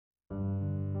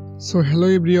So hello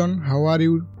everyone, how are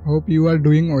you? Hope you are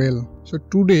doing well. So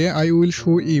today I will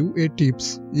show you a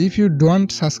tips. If you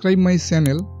don't subscribe my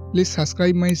channel, please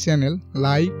subscribe my channel,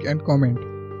 like and comment.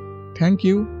 Thank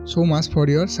you so much for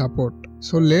your support.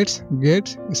 So let's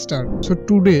get started. So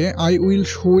today I will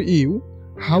show you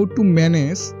how to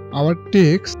manage our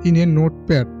text in a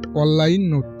notepad,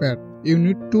 online notepad. You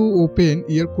need to open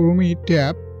your Chrome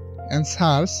tab and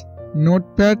search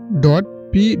notepad.pw.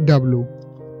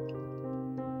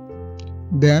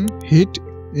 Then hit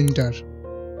enter.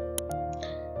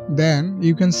 Then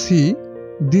you can see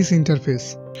this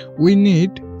interface. We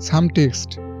need some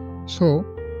text, so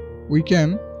we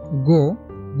can go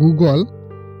Google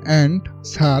and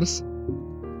search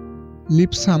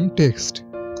leave some text.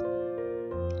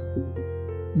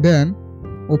 Then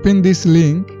open this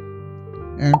link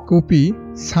and copy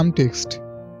some text.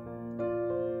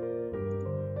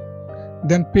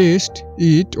 Then paste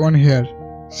it on here.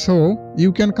 So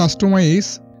you can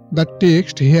customize the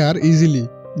text here easily.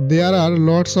 There are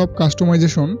lots of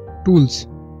customization tools.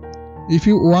 If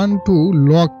you want to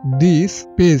lock this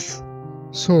page,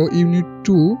 so you need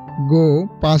to go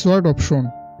password option.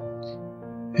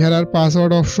 Here are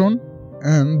password option,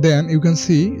 and then you can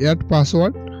see add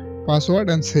password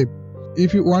and save.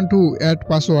 If you want to add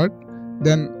password,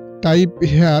 then type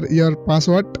here your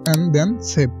password and then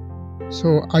save.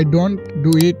 So I don't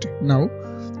do it now.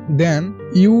 Then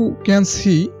you can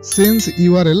see change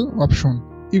URL option.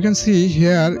 You can see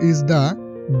here is the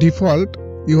default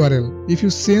URL. If you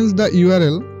change the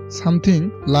URL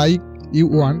something like you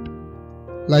want,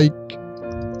 like,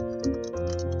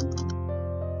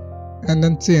 and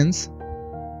then change,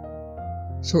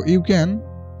 so you can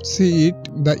see it,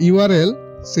 the URL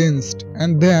changed.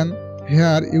 And then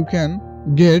here you can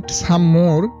get some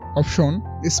more option,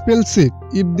 spell check.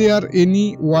 If there are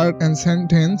any word and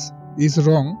sentence is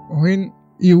wrong, when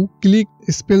you click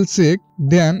spell check,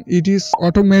 then it is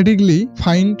automatically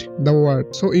find the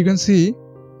word. So you can see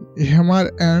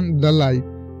hammer and the light.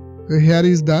 So here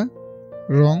is the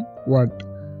wrong word.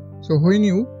 So when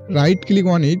you right click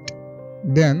on it,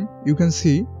 then you can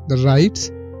see the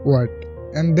right word.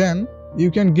 And then you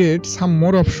can get some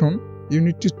more option. You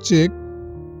need to check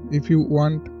if you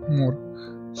want more.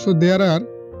 So there are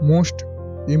most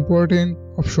important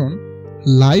option,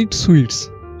 light switch.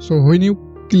 So when you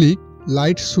click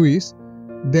light switch,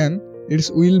 then it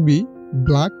will be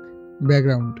black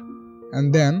background.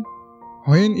 And then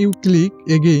when you click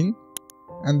again,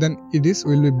 and then it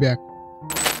will be back.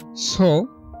 So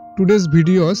today's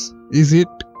videos is it,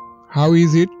 how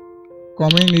is it,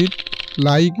 comment it,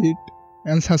 like it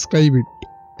and subscribe it.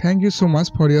 Thank you so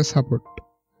much for your support.